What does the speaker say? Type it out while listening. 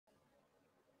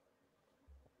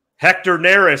Hector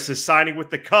Neris is signing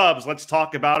with the Cubs. Let's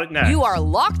talk about it next. You are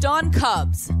Locked On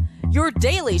Cubs, your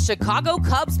daily Chicago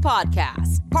Cubs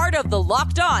podcast. Part of the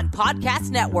Locked On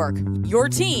Podcast Network, your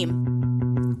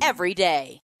team every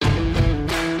day.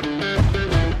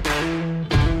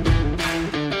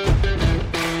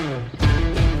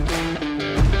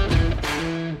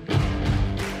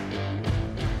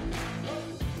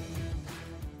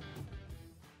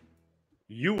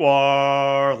 You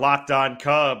are Locked On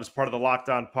Cubs, part of the Locked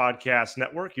On Podcast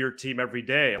Network, your team every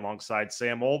day. Alongside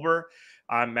Sam Olber,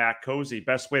 I'm Matt Cozy.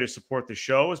 Best way to support the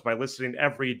show is by listening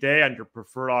every day on your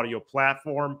preferred audio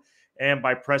platform and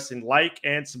by pressing like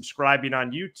and subscribing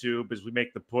on YouTube as we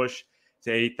make the push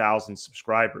to 8,000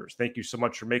 subscribers. Thank you so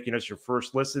much for making us your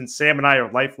first listen. Sam and I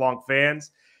are lifelong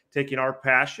fans, taking our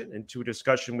passion into a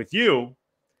discussion with you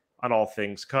on all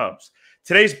things Cubs.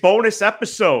 Today's bonus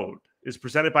episode is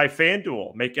presented by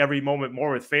FanDuel. Make every moment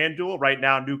more with FanDuel. Right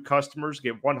now, new customers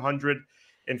get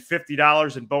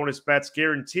 $150 in bonus bets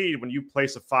guaranteed when you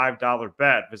place a $5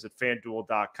 bet. Visit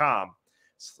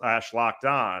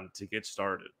FanDuel.com/locked-on to get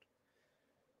started.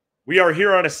 We are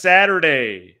here on a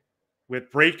Saturday with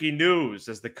breaking news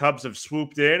as the Cubs have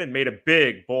swooped in and made a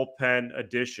big bullpen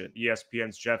addition.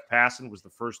 ESPN's Jeff Passan was the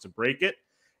first to break it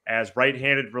as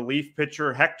right-handed relief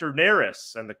pitcher Hector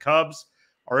Neris and the Cubs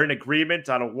are in agreement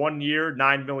on a one-year,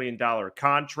 $9 million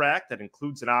contract that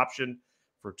includes an option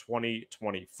for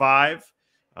 2025.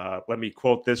 Let me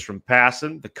quote this from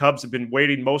Passan. The Cubs have been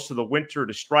waiting most of the winter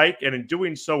to strike, and in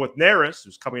doing so with Neris,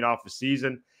 who's coming off a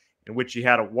season in which he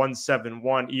had a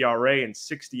 1.71 ERA and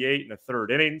 68 in the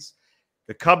third innings,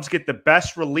 the Cubs get the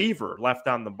best reliever left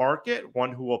on the market,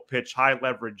 one who will pitch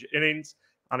high-leverage innings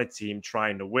on a team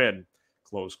trying to win,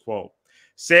 close quote.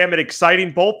 Sam, an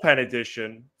exciting bullpen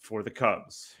addition for the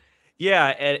Cubs. Yeah,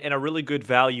 and a really good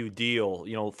value deal.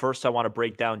 You know, first I want to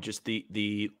break down just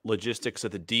the logistics of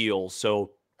the deal.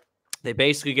 So they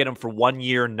basically get him for 1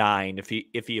 year, 9. If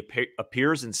he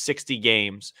appears in 60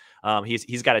 games,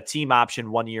 he's got a team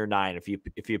option 1 year, 9.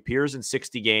 If he appears in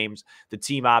 60 games, the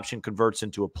team option converts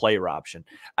into a player option.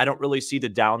 I don't really see the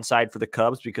downside for the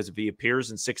Cubs because if he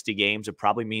appears in 60 games, it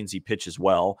probably means he pitches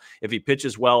well. If he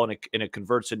pitches well and it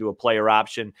converts into a player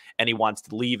option and he wants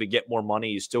to leave and get more money,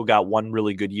 you still got one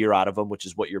really good year out of him, which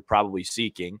is what you're probably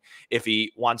seeking. If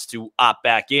he wants to opt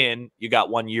back in, you got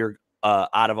 1 year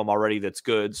out of them already that's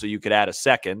good, so you could add a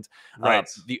second. Right.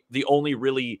 The only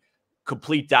really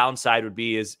complete downside would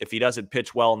be is if he doesn't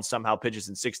pitch well and somehow pitches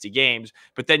in 60 games,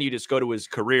 but then you just go to his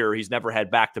career. He's never had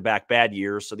back-to-back bad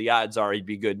years, so the odds are he'd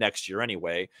be good next year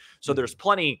anyway. So there's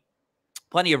plenty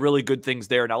of really good things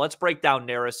there. Now let's break down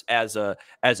Neris as a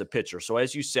pitcher. So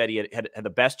as you said, he had the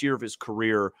best year of his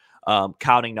career,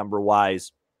 counting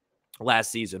number-wise,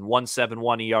 last season,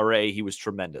 1.71 ERA. He was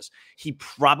tremendous. He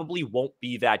probably won't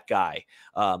be that guy.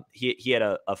 He had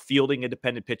a fielding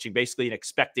independent pitching, basically an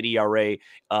expected ERA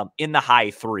in the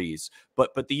high 3s.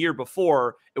 But the year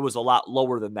before, it was a lot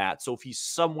lower than that. So if he's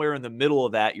somewhere in the middle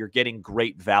of that, you're getting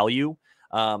great value.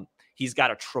 He's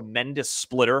got a tremendous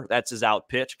splitter. That's his out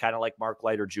pitch, kind of like Mark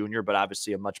Leiter Jr., but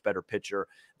obviously a much better pitcher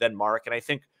than Mark. And I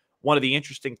think one of the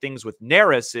interesting things with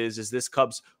Neris is this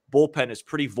Cubs bullpen is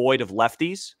pretty void of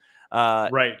lefties.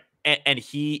 Right. And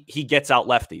he gets out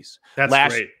lefties. That's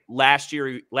great. Last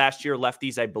year,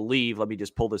 lefties, I believe, let me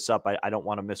just pull this up. I don't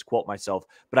want to misquote myself,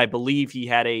 but I believe he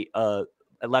had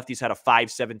lefties had a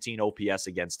 517 OPS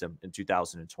against him in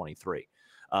 2023.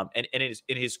 And in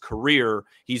his career,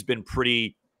 he's been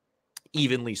pretty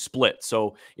evenly split.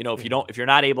 So, you know, if you're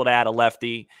not able to add a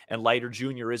lefty and Leiter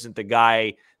Jr. isn't the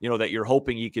guy, you know, that you're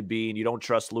hoping he could be, and you don't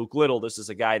trust Luke Little, this is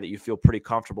a guy that you feel pretty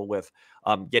comfortable with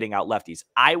getting out lefties.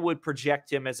 I would project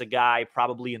him as a guy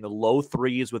probably in the low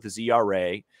 3s with his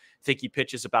ERA. I think he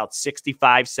pitches about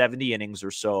 65, 70 innings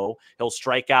or so. He'll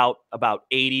strike out about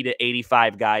 80 to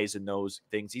 85 guys in those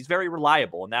things. He's very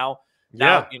reliable. And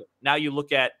now you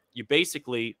look at, you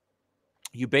basically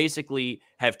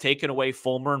have taken away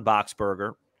Fulmer and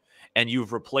Boxberger, and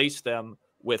you've replaced them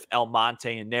with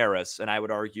Almonte and Neris. And I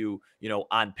would argue, you know,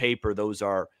 on paper, those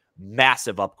are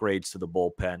massive upgrades to the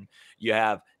bullpen. You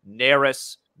have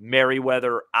Neris,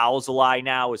 Merriweather, Alzolay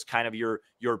now is kind of your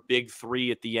big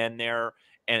 3 at the end there.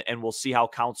 And we'll see how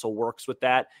Counsell works with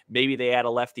that. Maybe they add a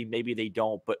lefty, maybe they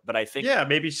don't. But I think, yeah,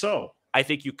 maybe so. I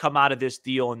think you come out of this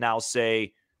deal and now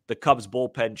say, the Cubs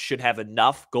bullpen should have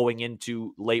enough going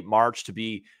into late March to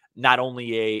be not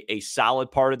only a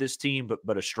solid part of this team,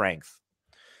 but a strength.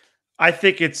 I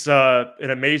think it's an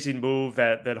amazing move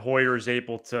that Hoyer is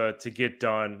able to get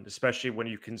done, especially when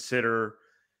you consider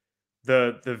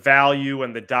the value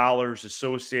and the dollars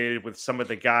associated with some of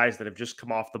the guys that have just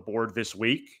come off the board this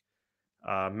week.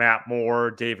 Matt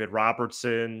Moore, David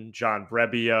Robertson, John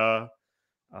Brebbia.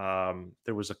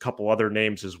 There was a couple other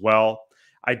names as well.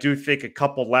 I do think a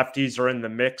couple lefties are in the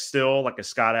mix still, like a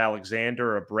Scott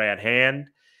Alexander or a Brad Hand.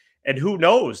 And who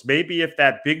knows, maybe if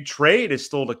that big trade is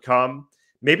still to come,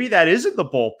 maybe that isn't the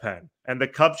bullpen and the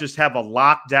Cubs just have a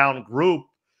lockdown group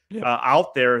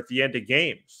out there at the end of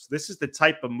games. This is the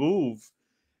type of move.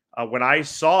 When I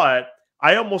saw it,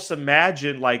 I almost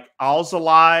imagined like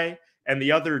Alzolay and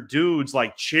the other dudes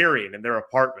like cheering in their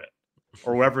apartment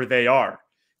or wherever they are.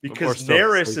 Because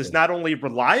Neris is not only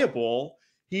reliable,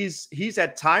 he's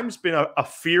at times been a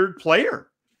feared player.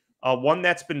 One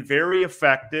that's been very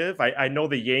effective. I know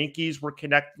the Yankees were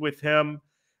connected with him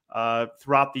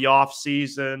throughout the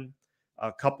offseason,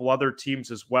 a couple other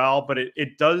teams as well. But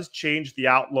it does change the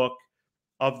outlook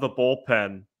of the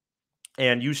bullpen.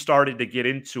 And you started to get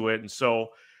into it. And so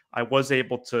I was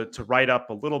able to write up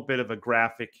a little bit of a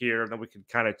graphic here. And then we can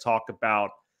kind of talk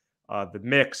about the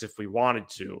mix if we wanted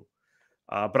to.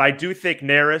 But I do think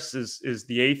Neris is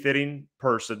the eighth inning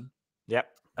person. Yep.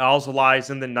 Alzolay's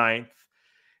in the ninth.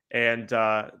 And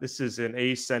this is in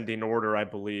ascending order, I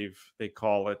believe they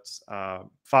call it,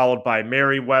 followed by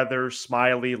Merriweather,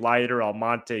 Smiley, Leiter,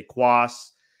 Almonte,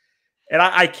 Quas. And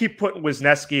I keep putting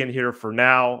Wisniewski in here for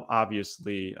now.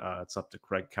 Obviously, it's up to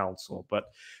Craig Counsell. But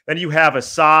then you have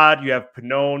Assad, you have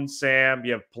Pannone, Sam,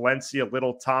 you have Palencia,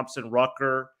 Little, Thompson,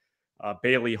 Rucker,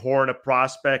 Bailey Horn, a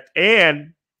prospect,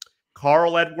 and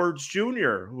Carl Edwards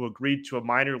Jr., who agreed to a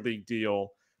minor league deal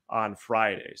on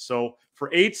Friday. So for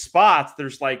 8 spots,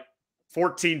 there's like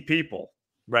 14 people.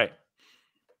 Right.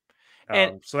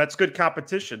 And so that's good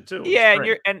competition too. Yeah,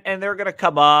 and they're gonna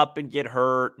come up and get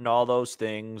hurt and all those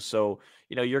things. So,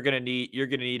 you're gonna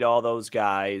need all those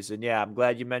guys. And yeah, I'm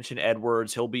glad you mentioned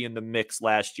Edwards. He'll be in the mix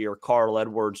last year. Carl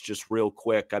Edwards, just real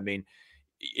quick. I mean,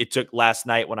 it took last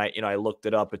night when I looked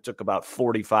it up, it took about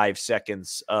 45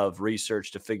 seconds of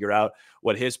research to figure out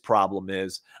what his problem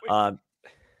is.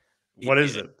 What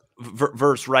is it?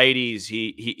 Versus righties,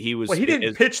 he was. Well, he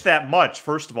didn't pitch that much.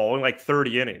 First of all, only like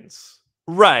 30 innings.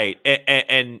 Right,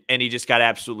 and he just got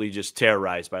absolutely just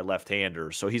terrorized by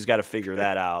left-handers. So he's got to figure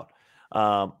that out.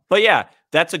 But yeah,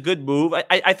 that's a good move.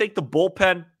 I think the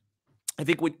bullpen. I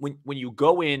think when you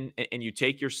go in and you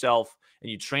take yourself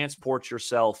and you transport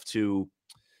yourself to,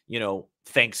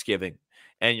 Thanksgiving,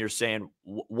 and you're saying,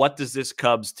 what does this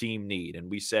Cubs team need? And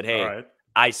we said, hey, right.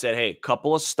 I said, hey, a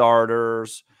couple of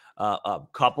starters, a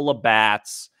couple of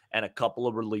bats, and a couple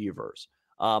of relievers.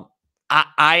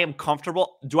 I am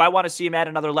comfortable. Do I want to see him add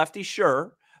another lefty?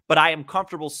 Sure. But I am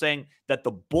comfortable saying that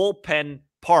the bullpen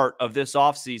part of this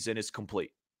offseason is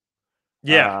complete.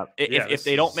 Yeah. If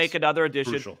they don't make another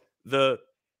addition, crucial. the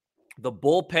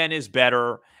bullpen is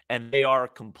better and they are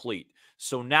complete.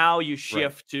 So now you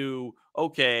shift to,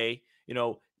 okay,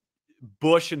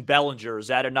 Bush and Bellinger, is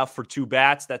that enough for 2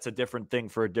 bats? That's a different thing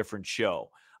for a different show.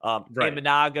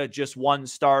 Imanaga, just 1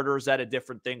 starter, is that a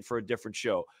different thing for a different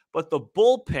show? But the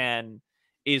bullpen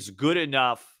is good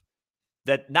enough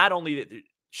that not only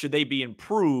should they be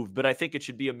improved, but I think it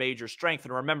should be a major strength.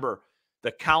 And remember,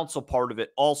 the Counsell part of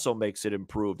it also makes it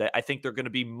improved. I think they're going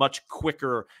to be much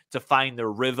quicker to find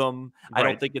their rhythm. Right. I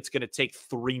don't think it's going to take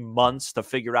 3 months to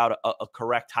figure out a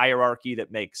correct hierarchy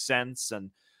that makes sense.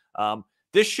 And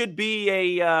this should be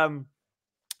a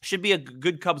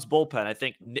good Cubs bullpen. I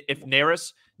think if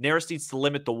Neris needs to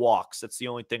limit the walks. That's the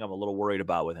only thing I'm a little worried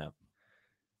about with him.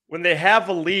 When they have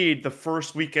a lead the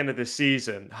first weekend of the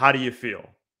season, how do you feel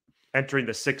entering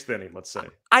the 6th inning, let's say?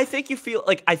 I think you feel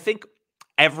like, I think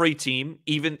every team,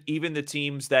 even the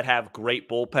teams that have great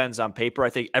bullpens on paper, I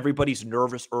think everybody's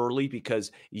nervous early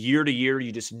because year to year,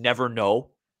 you just never know.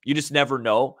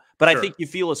 But sure. I think you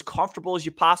feel as comfortable as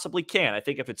you possibly can. I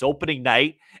think if it's opening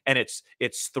night and it's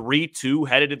 3-2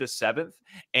 headed to the 7th,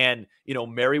 and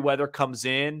Merriweather comes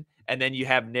in, and then you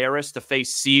have Neris to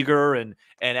face Seager and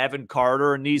Evan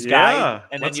Carter and these guys.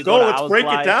 And let's then go. Let's break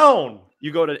it down.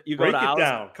 You go to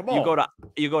Come on.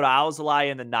 You go to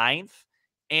Alzolay in the 9th,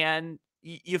 and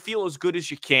you feel as good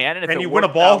as you can. And if you win a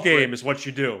ball game is what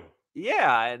you do.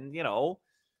 Yeah, and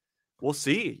we'll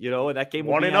see. And that game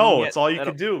 1-0. It's all you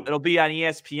can do. It'll be on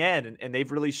ESPN, and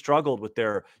they've really struggled with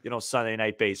their Sunday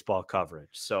night baseball coverage.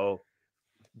 So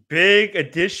big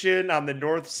addition on the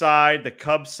north side. The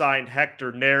Cubs signed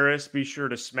Hector Neris. Be sure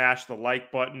to smash the like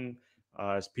button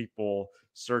as people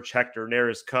search Hector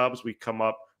Neris Cubs. We come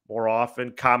up more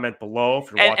often. Comment below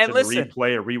if you're watching the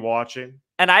replay or rewatching.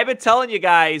 And I've been telling you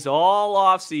guys all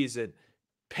off season,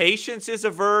 patience is a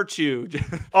virtue.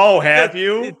 Oh, have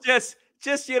you?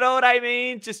 Just you know what I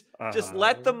mean? Just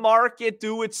let the market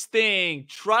do its thing.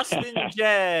 Trust in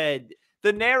Jed.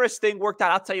 the Neris thing worked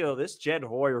out. I'll tell you, this Jed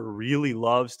Hoyer really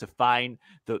loves to find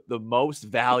the most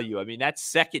value. I mean, that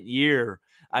second year,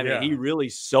 I mean, he really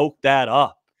soaked that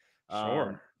up.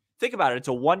 Sure. Think about it. It's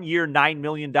a 1 year, $9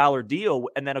 million deal.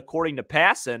 And then according to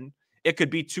Passan, it could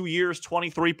be 2 years,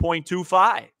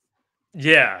 23.25.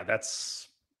 Yeah, that's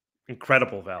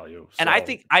incredible value. And I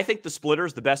think the splitter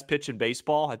is the best pitch in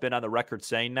baseball. I've been on the record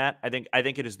saying that. I think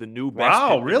it is the new best.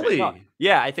 Wow, pitch really?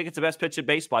 Yeah, I think it's the best pitch in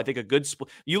baseball. I think a good split.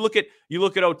 You look at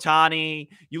Ohtani.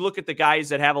 You look at the guys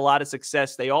that have a lot of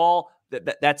success. They all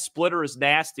that splitter is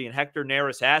nasty, and Hector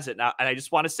Neris has it now. And I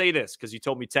just want to say this because you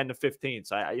told me 10 to 15.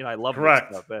 So I love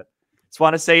Correct. This stuff. But just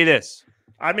want to say this.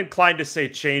 I'm inclined to say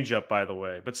changeup, by the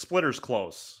way, but splitter's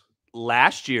close.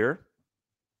 Last year,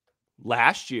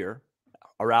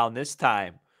 around this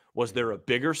time, was there a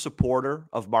bigger supporter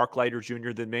of Mark Leiter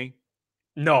Jr. than me?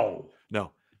 No.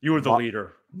 You were the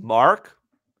leader. Mark,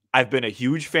 I've been a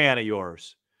huge fan of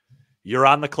yours. You're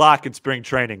on the clock in spring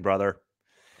training, brother.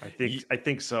 I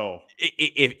think so.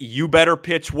 If you better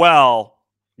pitch well,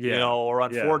 yeah. Or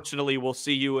unfortunately, we'll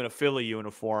see you in a Philly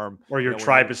uniform. Or your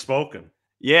tribe has spoken.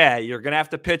 Yeah, you're going to have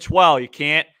to pitch well. You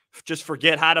can't just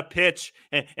forget how to pitch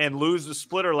and lose the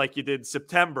splitter like you did in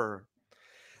September.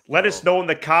 Let us know in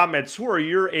the comments, who are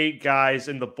your 8 guys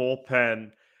in the bullpen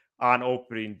on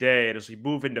opening day? And as we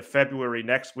move into February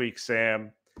next week,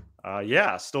 Sam,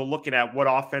 still looking at what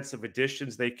offensive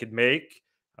additions they could make.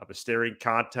 The staring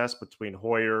contest between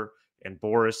Hoyer and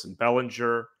Boris and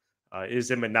Bellinger.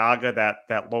 Is Imanaga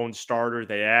that lone starter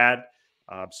they add?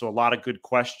 So a lot of good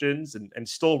questions and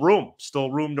still room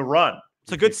to run.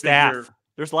 It's a good staff.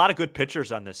 There's a lot of good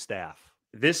pitchers on this staff.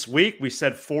 This week, we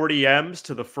said 40 M's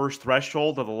to the first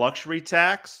threshold of the luxury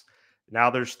tax. Now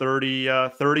there's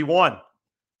 31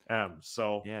 M's.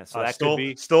 So, that could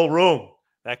be still room.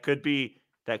 That could be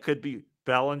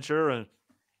Bellinger and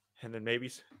then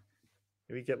maybe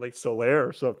get like Soler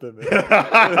or something.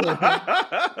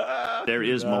 There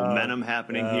is momentum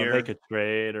happening here. Make a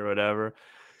trade or whatever.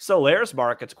 Soler's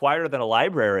market's quieter than a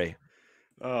library.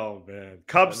 Oh, man.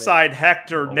 Cubs side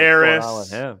Hector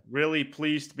Neris. Really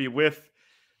pleased to be with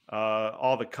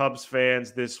all the Cubs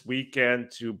fans this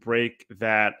weekend to break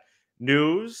that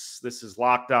news. This is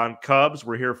Locked On Cubs.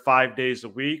 We're here 5 days a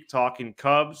week talking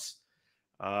Cubs,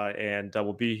 and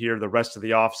we'll be here the rest of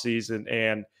the offseason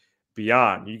and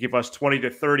beyond. You give us 20 to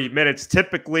 30 minutes.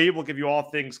 Typically, we'll give you all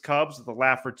things Cubs with a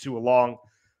laugh or two along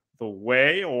the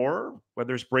way, or when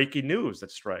there's breaking news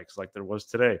that strikes like there was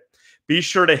today. Be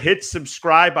sure to hit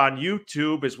subscribe on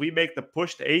YouTube as we make the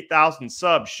push to 8,000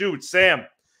 subs. Shoot, Sam,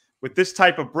 with this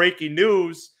type of breaking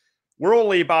news, we're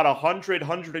only about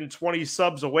 120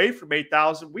 subs away from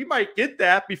 8,000. We might get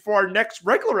that before our next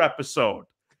regular episode.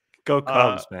 Go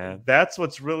Cubs, man. That's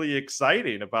what's really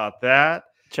exciting about that.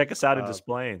 Check us out in Des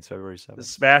Plaines, February 7th.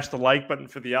 Smash the like button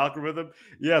for the algorithm.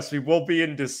 Yes, we will be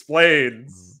in Des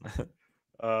Plaines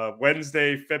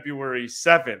Wednesday, February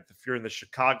 7th. If you're in the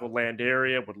Chicagoland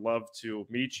area, would love to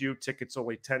meet you. Tickets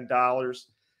only $10.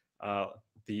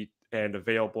 And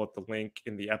available at the link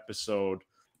in the episode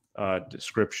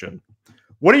description.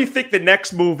 What do you think the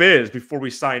next move is before we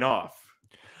sign off?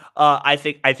 I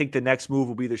think the next move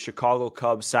will be the Chicago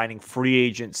Cubs signing free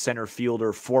agent center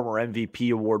fielder, former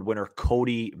MVP award winner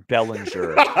Cody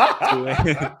Bellinger.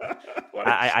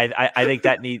 I think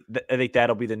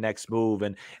that'll be the next move,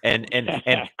 and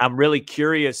I'm really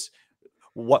curious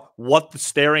what the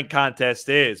staring contest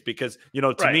is, because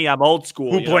to me, I'm old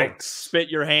school. Who blinks? Spit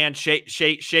your hand,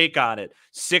 shake on it.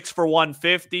 6 for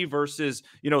 150 versus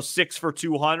 6 for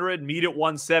 200. Meet at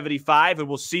 175, and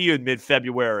we'll see you in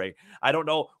mid-February. I don't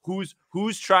know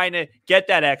who's trying to get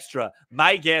that extra.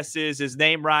 My guess is his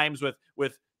name rhymes with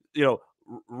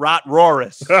Rot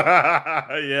Roris.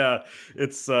 Yeah,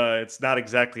 it's not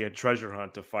exactly a treasure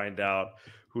hunt to find out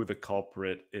who the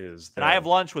culprit is. And I have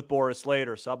lunch with Boris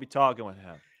later, so I'll be talking with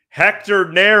him. Hector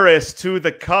Neris to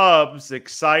the Cubs.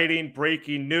 Exciting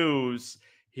breaking news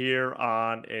here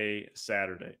on a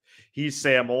Saturday. He's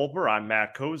Sam Olber. I'm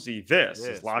Matt Cozy. This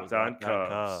is Locked On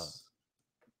Cubs.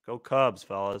 Go Cubs,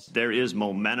 fellas. There is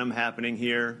momentum happening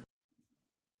here.